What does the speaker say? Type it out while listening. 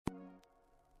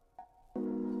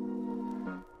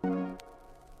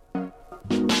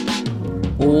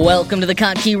Welcome to the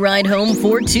Kottke Ride Home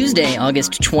for Tuesday,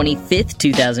 August 25th,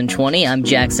 2020. I'm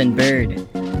Jackson Bird.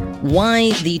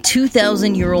 Why the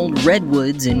 2,000-year-old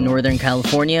redwoods in Northern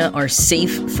California are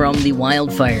safe from the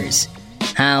wildfires.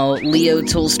 How Leo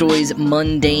Tolstoy's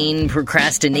mundane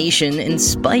procrastination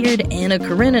inspired Anna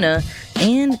Karenina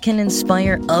and can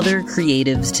inspire other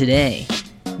creatives today.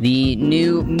 The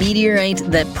new meteorite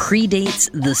that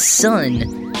predates the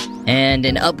sun, and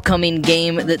an upcoming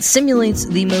game that simulates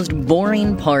the most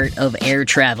boring part of air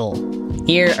travel.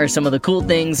 Here are some of the cool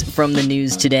things from the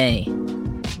news today.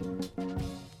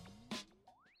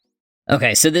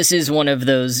 Okay, so this is one of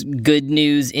those good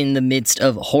news in the midst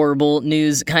of horrible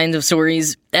news kinds of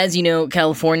stories. As you know,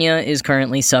 California is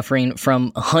currently suffering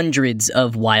from hundreds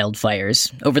of wildfires.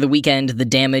 Over the weekend, the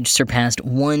damage surpassed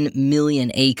 1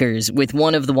 million acres, with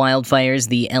one of the wildfires,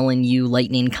 the LNU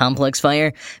Lightning Complex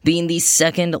Fire, being the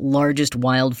second largest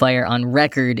wildfire on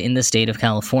record in the state of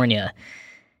California.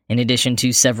 In addition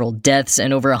to several deaths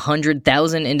and over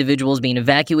 100,000 individuals being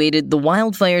evacuated, the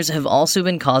wildfires have also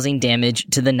been causing damage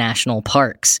to the national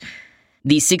parks.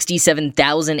 The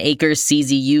 67,000-acre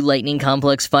CZU Lightning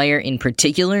Complex Fire in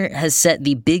particular has set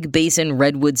the Big Basin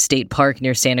Redwood State Park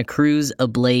near Santa Cruz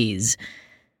ablaze.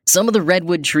 Some of the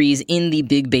redwood trees in the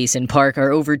Big Basin Park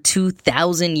are over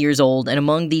 2,000 years old and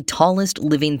among the tallest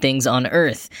living things on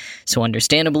Earth, so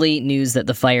understandably, news that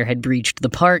the fire had breached the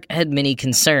park had many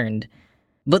concerned.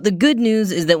 But the good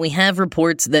news is that we have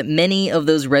reports that many of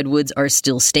those redwoods are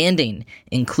still standing,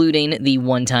 including the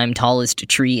one-time tallest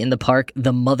tree in the park,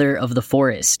 the Mother of the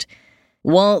Forest.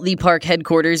 While the park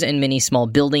headquarters and many small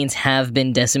buildings have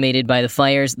been decimated by the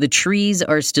fires, the trees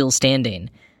are still standing.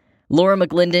 Laura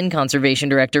McLinden, Conservation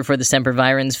Director for the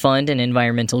Sempervirens Fund, an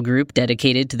environmental group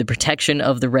dedicated to the protection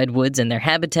of the redwoods and their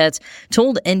habitats,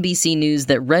 told NBC News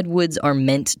that redwoods are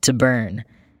meant to burn.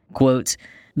 Quote,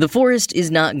 "The forest is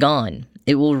not gone.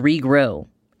 It will regrow.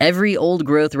 Every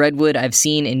old-growth redwood I've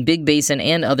seen in Big Basin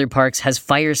and other parks has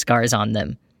fire scars on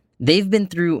them. They've been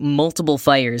through multiple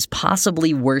fires,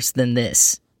 possibly worse than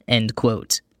this." End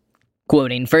quote.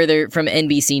 Quoting further from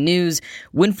NBC News,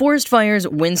 "When forest fires,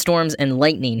 windstorms, and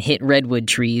lightning hit redwood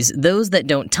trees, those that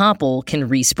don't topple can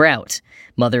resprout.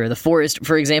 Mother of the Forest,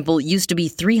 for example, used to be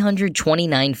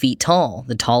 329 feet tall,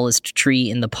 the tallest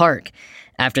tree in the park.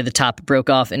 After the top broke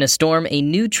off in a storm, a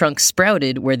new trunk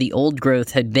sprouted where the old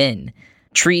growth had been.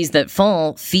 Trees that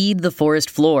fall feed the forest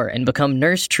floor and become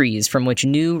nurse trees from which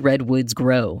new redwoods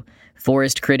grow.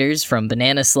 Forest critters, from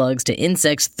banana slugs to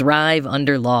insects, thrive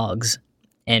under logs."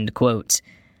 End quote.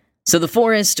 So the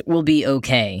forest will be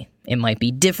okay. It might be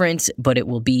different, but it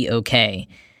will be okay.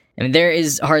 I mean, there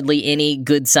is hardly any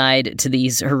good side to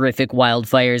these horrific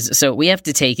wildfires, so we have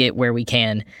to take it where we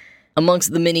can.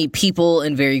 Amongst the many people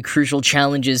and very crucial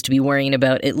challenges to be worrying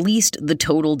about, at least the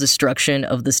total destruction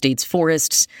of the state's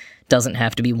forests doesn't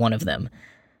have to be one of them.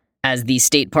 As the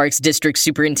State Parks District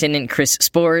Superintendent Chris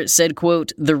Spohr said,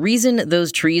 quote, "The reason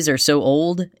those trees are so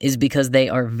old is because they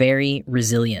are very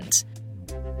resilient."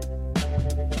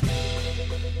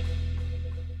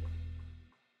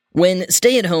 When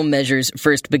stay-at-home measures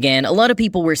first began, a lot of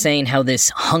people were saying how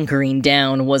this hunkering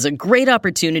down was a great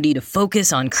opportunity to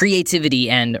focus on creativity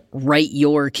and write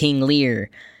your King Lear.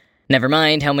 Never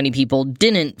mind how many people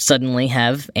didn't suddenly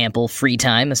have ample free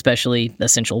time, especially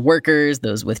essential workers,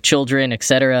 those with children,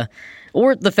 etc.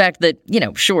 Or the fact that,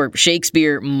 sure,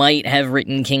 Shakespeare might have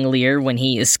written King Lear when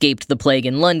he escaped the plague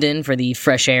in London for the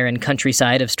fresh air and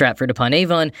countryside of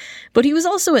Stratford-upon-Avon, but he was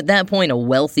also at that point a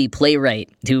wealthy playwright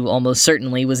who almost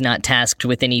certainly was not tasked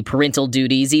with any parental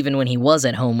duties even when he was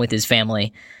at home with his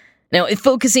family. Now, if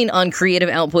focusing on creative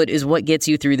output is what gets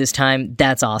you through this time,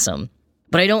 that's awesome.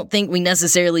 But I don't think we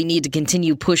necessarily need to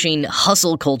continue pushing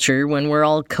hustle culture when we're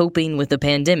all coping with the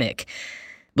pandemic.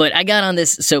 But I got on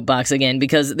this soapbox again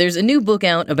because there's a new book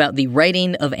out about the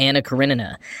writing of Anna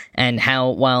Karenina, and how,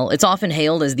 while it's often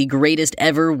hailed as the greatest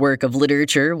ever work of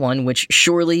literature, one which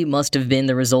surely must have been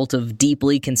the result of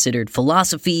deeply considered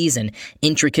philosophies and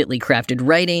intricately crafted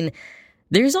writing,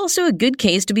 there's also a good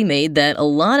case to be made that a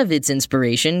lot of its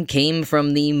inspiration came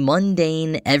from the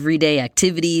mundane, everyday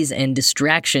activities and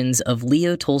distractions of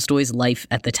Leo Tolstoy's life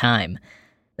at the time.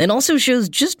 And also shows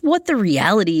just what the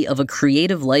reality of a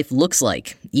creative life looks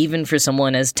like, even for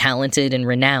someone as talented and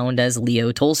renowned as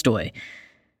Leo Tolstoy.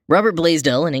 Robert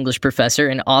Blaisdell, an English professor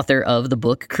and author of the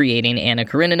book Creating Anna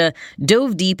Karenina,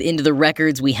 dove deep into the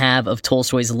records we have of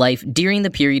Tolstoy's life during the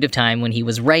period of time when he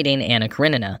was writing Anna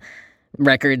Karenina.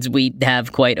 Records we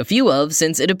have quite a few of,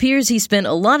 since it appears he spent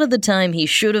a lot of the time he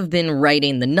should have been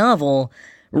writing the novel,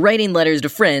 writing letters to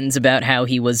friends about how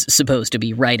he was supposed to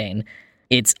be writing.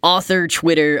 It's author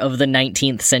Twitter of the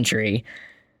 19th century.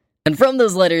 And from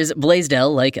those letters,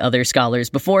 Blaisdell, like other scholars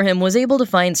before him, was able to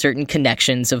find certain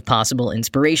connections of possible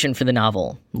inspiration for the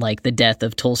novel, like the death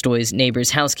of Tolstoy's neighbor's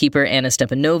housekeeper Anna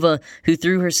Stepanova, who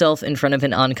threw herself in front of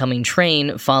an oncoming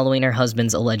train following her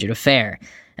husband's alleged affair,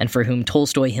 and for whom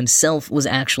Tolstoy himself was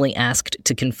actually asked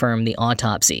to confirm the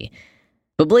autopsy.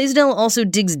 But Blaisdell also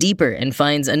digs deeper and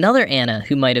finds another Anna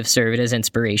who might have served as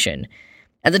inspiration.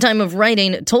 At the time of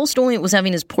writing, Tolstoy was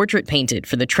having his portrait painted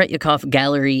for the Tretyakov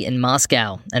Gallery in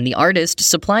Moscow, and the artist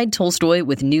supplied Tolstoy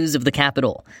with news of the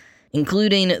capital,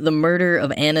 including the murder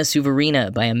of Anna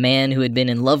Suvarina by a man who had been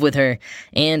in love with her,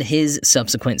 and his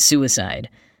subsequent suicide.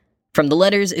 From the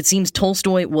letters, it seems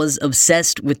Tolstoy was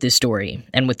obsessed with this story,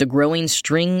 and with the growing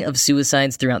string of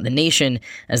suicides throughout the nation,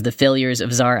 as the failures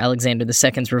of Tsar Alexander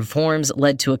II's reforms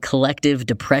led to a collective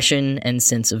depression and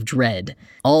sense of dread,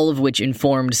 all of which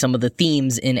informed some of the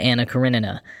themes in Anna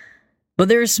Karenina. But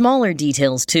there are smaller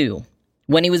details too.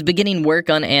 When he was beginning work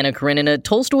on Anna Karenina,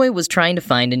 Tolstoy was trying to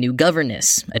find a new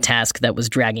governess, a task that was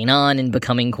dragging on and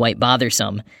becoming quite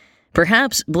bothersome.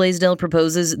 Perhaps, Blaisdell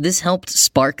proposes, this helped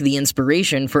spark the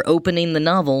inspiration for opening the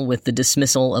novel with the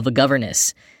dismissal of a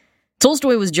governess.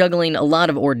 Tolstoy was juggling a lot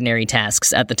of ordinary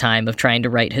tasks at the time of trying to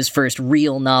write his first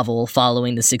real novel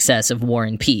following the success of War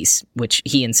and Peace, which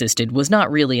he insisted was not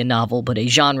really a novel but a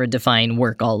genre-defying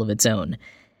work all of its own.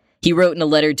 He wrote in a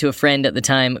letter to a friend at the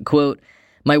time, quote,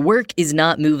 "My work is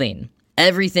not moving.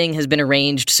 Everything has been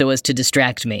arranged so as to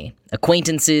distract me.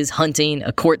 Acquaintances, hunting,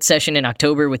 a court session in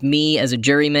October with me as a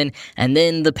juryman, and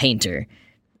then the painter."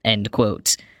 End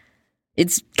quote.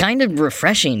 It's kind of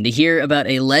refreshing to hear about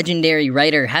a legendary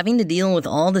writer having to deal with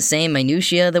all the same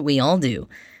minutiae that we all do.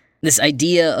 This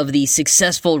idea of the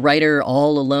successful writer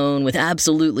all alone with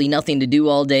absolutely nothing to do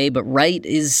all day but write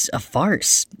is a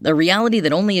farce, a reality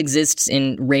that only exists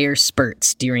in rare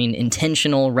spurts during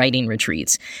intentional writing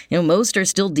retreats. Most are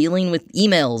still dealing with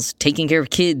emails, taking care of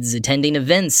kids, attending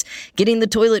events, getting the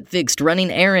toilet fixed,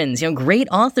 running errands. Great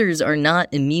authors are not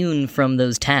immune from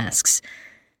those tasks.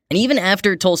 And even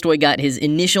after Tolstoy got his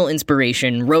initial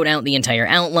inspiration, wrote out the entire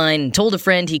outline, and told a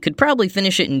friend he could probably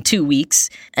finish it in 2 weeks,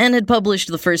 and had published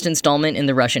the first installment in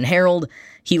the Russian Herald,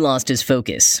 he lost his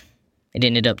focus. It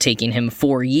ended up taking him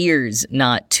 4 years,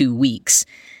 not 2 weeks.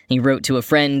 He wrote to a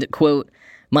friend, quote,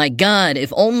 "My God,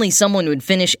 if only someone would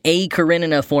finish A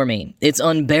Karenina for me. It's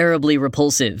unbearably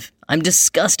repulsive. I'm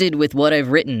disgusted with what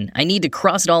I've written. I need to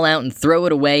cross it all out and throw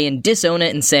it away and disown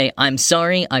it and say, I'm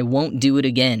sorry, I won't do it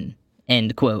again."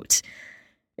 End quote.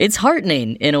 It's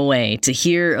heartening, in a way, to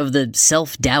hear of the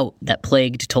self-doubt that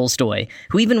plagued Tolstoy,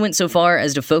 who even went so far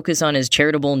as to focus on his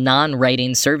charitable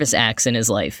non-writing service acts in his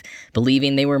life,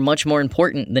 believing they were much more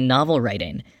important than novel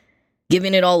writing.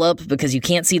 Giving it all up because you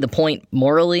can't see the point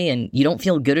morally and you don't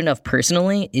feel good enough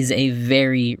personally is a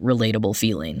very relatable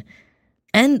feeling.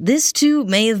 And this, too,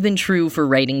 may have been true for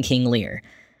writing King Lear.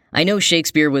 I know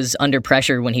Shakespeare was under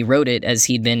pressure when he wrote it, as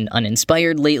he'd been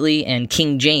uninspired lately, and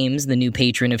King James, the new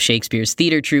patron of Shakespeare's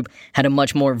theater troupe, had a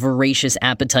much more voracious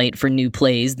appetite for new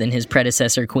plays than his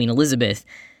predecessor, Queen Elizabeth.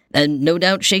 And no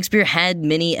doubt Shakespeare had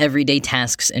many everyday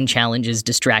tasks and challenges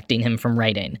distracting him from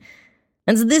writing.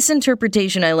 And this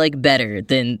interpretation I like better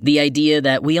than the idea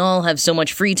that we all have so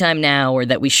much free time now, or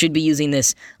that we should be using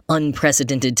this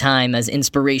unprecedented time as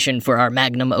inspiration for our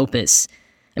magnum opus.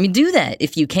 Do that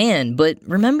if you can, but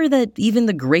remember that even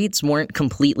the greats weren't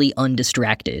completely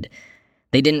undistracted.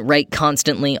 They didn't write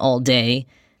constantly all day,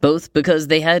 both because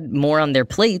they had more on their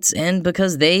plates and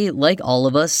because they, like all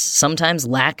of us, sometimes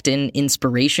lacked in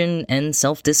inspiration and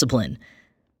self-discipline.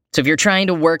 So if you're trying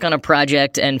to work on a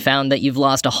project and found that you've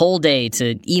lost a whole day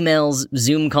to emails,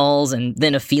 Zoom calls, and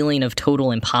then a feeling of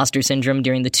total imposter syndrome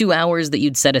during the 2 hours that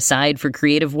you'd set aside for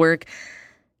creative work,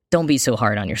 don't be so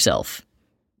hard on yourself.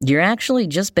 You're actually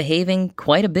just behaving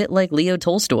quite a bit like Leo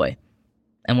Tolstoy.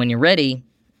 And when you're ready,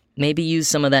 maybe use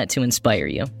some of that to inspire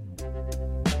you.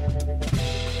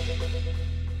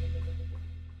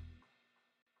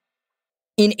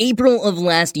 In April of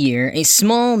last year, a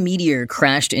small meteor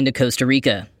crashed into Costa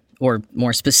Rica. Or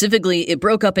more specifically, it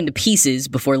broke up into pieces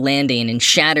before landing and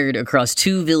shattered across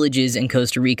 2 villages in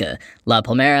Costa Rica, La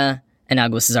Palmera and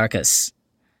Aguas Zarcas.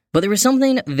 But there was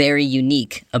something very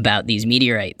unique about these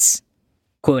meteorites.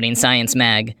 Quoting Science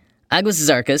Mag, Aguas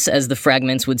Zarcas, as the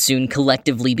fragments would soon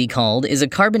collectively be called, is a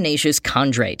carbonaceous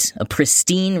chondrite, a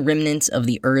pristine remnant of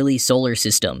the early solar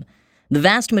system. The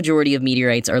vast majority of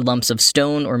meteorites are lumps of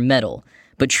stone or metal,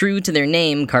 but true to their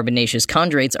name, carbonaceous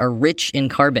chondrites are rich in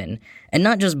carbon, and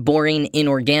not just boring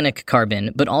inorganic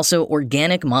carbon, but also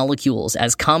organic molecules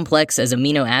as complex as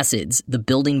amino acids, the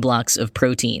building blocks of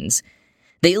proteins.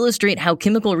 They illustrate how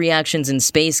chemical reactions in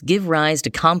space give rise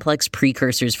to complex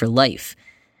precursors for life.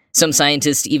 Some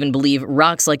scientists even believe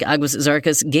rocks like Aguas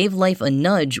Zarcas gave life a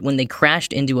nudge when they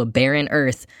crashed into a barren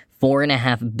Earth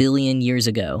 4.5 billion years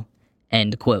ago.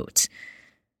 End quote.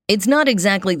 It's not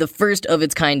exactly the first of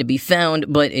its kind to be found,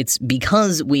 but it's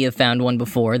because we have found one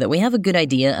before that we have a good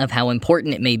idea of how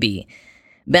important it may be.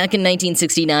 Back in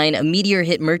 1969, a meteor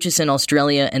hit Murchison,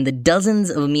 Australia, and the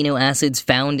dozens of amino acids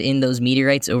found in those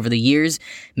meteorites over the years,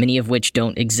 many of which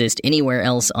don't exist anywhere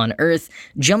else on Earth,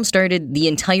 jump-started the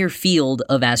entire field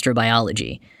of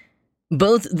astrobiology.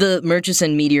 Both the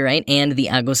Murchison meteorite and the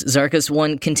Aguas Zarcas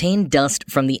one contain dust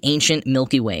from the ancient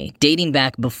Milky Way, dating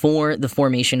back before the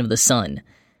formation of the Sun.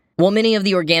 While many of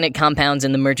the organic compounds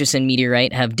in the Murchison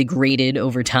meteorite have degraded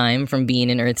over time from being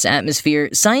in Earth's atmosphere,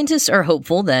 scientists are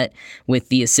hopeful that, with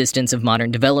the assistance of modern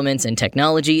developments and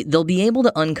technology, they'll be able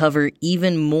to uncover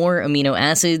even more amino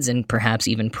acids and perhaps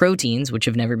even proteins, which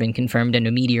have never been confirmed in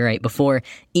a meteorite before,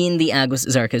 in the Aguas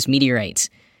Zarcas meteorite.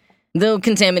 Though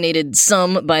contaminated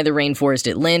some by the rainforest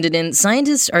it landed in,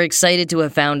 scientists are excited to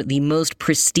have found the most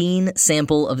pristine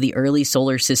sample of the early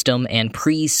solar system and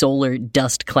pre-solar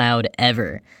dust cloud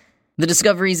ever. The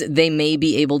discoveries they may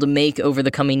be able to make over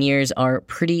the coming years are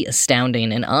pretty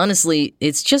astounding, and honestly,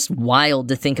 it's just wild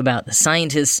to think about the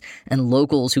scientists and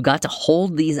locals who got to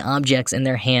hold these objects in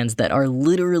their hands that are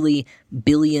literally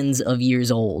billions of years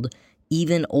old,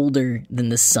 even older than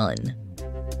the sun.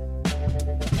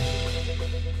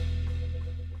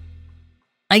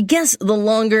 I guess the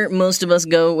longer most of us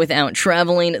go without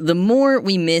traveling, the more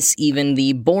we miss even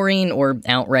the boring or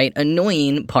outright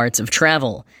annoying parts of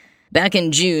travel. Back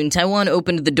in June, Taiwan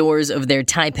opened the doors of their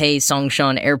Taipei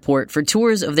Songshan Airport for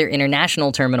tours of their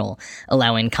international terminal,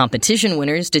 allowing competition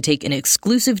winners to take an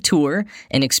exclusive tour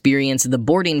and experience the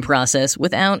boarding process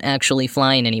without actually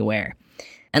flying anywhere.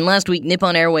 And last week,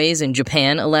 Nippon Airways in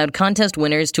Japan allowed contest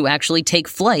winners to actually take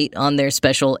flight on their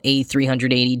special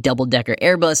A380 double-decker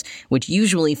Airbus, which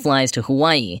usually flies to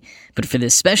Hawaii. But for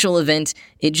this special event,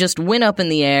 it just went up in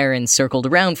the air and circled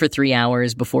around for 3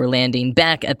 hours before landing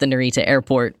back at the Narita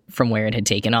airport from where it had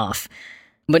taken off.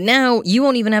 But now, you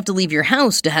won't even have to leave your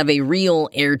house to have a real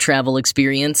air travel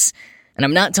experience. And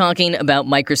I'm not talking about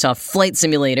Microsoft Flight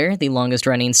Simulator, the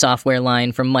longest-running software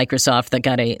line from Microsoft that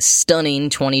got a stunning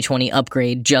 2020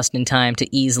 upgrade just in time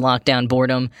to ease lockdown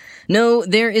boredom. No,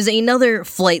 there is another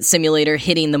flight simulator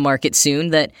hitting the market soon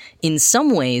that, in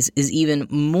some ways, is even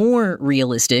more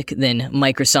realistic than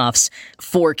Microsoft's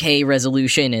 4K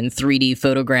resolution and 3D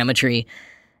photogrammetry.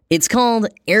 It's called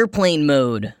Airplane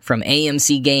Mode from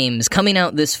AMC Games, coming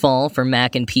out this fall for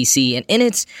Mac and PC, and in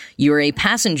it, you're a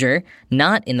passenger,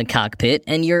 not in the cockpit,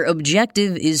 and your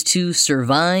objective is to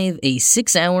survive a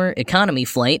 6-hour economy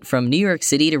flight from New York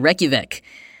City to Reykjavik,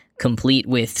 complete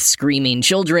with screaming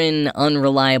children,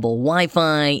 unreliable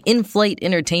Wi-Fi, in-flight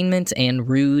entertainment, and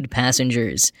rude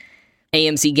passengers.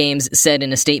 AMC Games said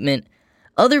in a statement,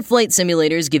 "Other flight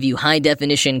simulators give you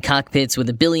high-definition cockpits with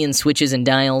a billion switches and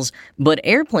dials, but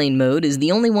Airplane Mode is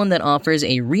the only one that offers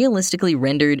a realistically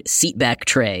rendered seatback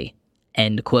tray."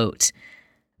 End quote.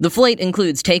 The flight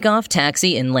includes takeoff,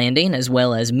 taxi, and landing, as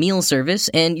well as meal service,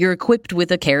 and you're equipped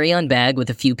with a carry-on bag with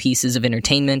a few pieces of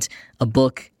entertainment, a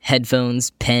book,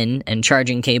 headphones, pen, and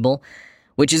charging cable,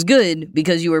 which is good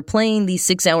because you are playing the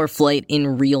 6-hour flight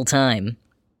in real time.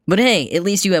 But hey, at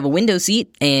least you have a window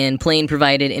seat and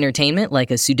plane-provided entertainment like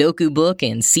a Sudoku book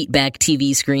and seatback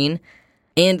TV screen.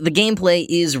 And the gameplay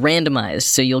is randomized,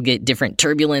 so you'll get different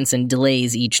turbulence and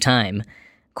delays each time.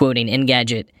 Quoting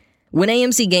Engadget, "When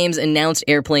AMC Games announced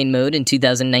Airplane Mode in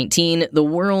 2019, the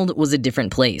world was a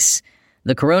different place.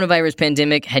 The coronavirus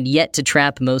pandemic had yet to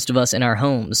trap most of us in our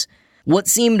homes. What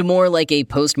seemed more like a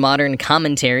postmodern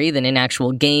commentary than an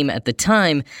actual game at the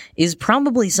time is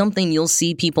probably something you'll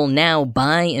see people now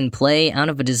buy and play out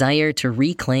of a desire to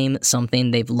reclaim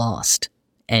something they've lost."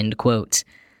 End quote.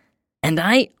 And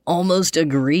I almost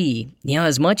agree.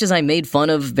 As much as I made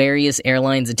fun of various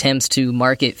airlines' attempts to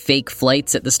market fake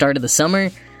flights at the start of the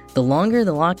summer, the longer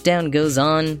the lockdown goes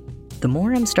on, the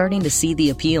more I'm starting to see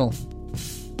the appeal.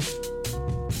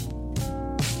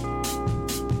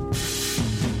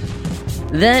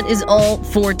 That is all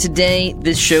for today.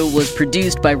 This show was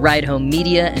produced by Ride Home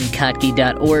Media and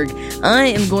Kotke.org. I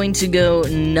am going to go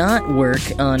not work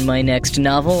on my next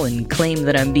novel and claim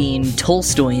that I'm being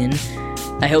Tolstoyan.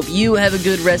 I hope you have a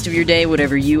good rest of your day,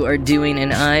 whatever you are doing,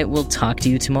 and I will talk to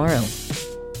you tomorrow.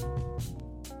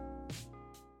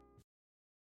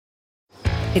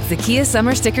 It's the Kia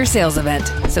Summer Sticker Sales Event,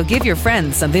 so give your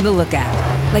friends something to look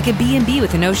at, like a B&B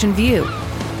with an ocean view,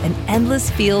 an endless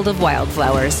field of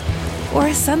wildflowers, or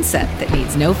a sunset that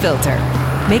needs no filter.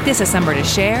 Make this a summer to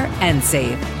share and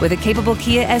save with a capable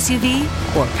Kia SUV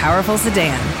or powerful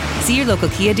sedan. See your local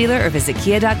Kia dealer or visit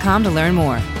kia.com to learn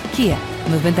more. Kia,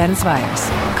 movement that inspires.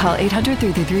 Call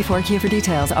 800-3334-KIA for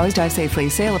details. Always drive safely.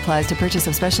 Sale applies to purchase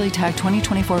of specially tagged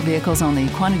 2024 vehicles only.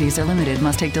 Quantities are limited.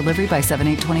 Must take delivery by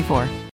 7/8/24.